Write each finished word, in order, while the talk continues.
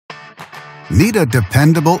Need a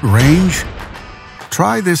dependable range?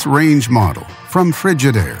 Try this range model from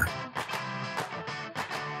Frigidaire.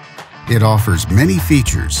 It offers many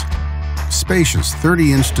features: spacious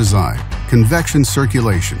 30-inch design, convection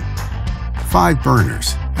circulation, 5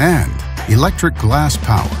 burners, and electric glass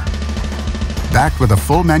power. Backed with a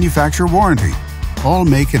full manufacturer warranty, all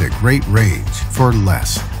make it a great range for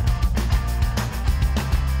less.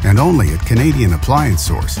 And only at Canadian Appliance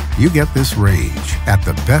Source, you get this range at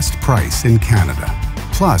the best price in Canada.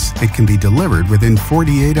 Plus, it can be delivered within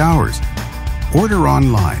 48 hours. Order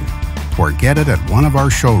online or get it at one of our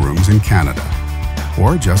showrooms in Canada.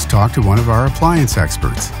 Or just talk to one of our appliance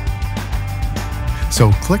experts.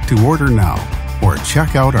 So click to order now or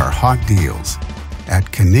check out our hot deals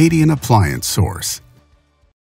at Canadian Appliance Source.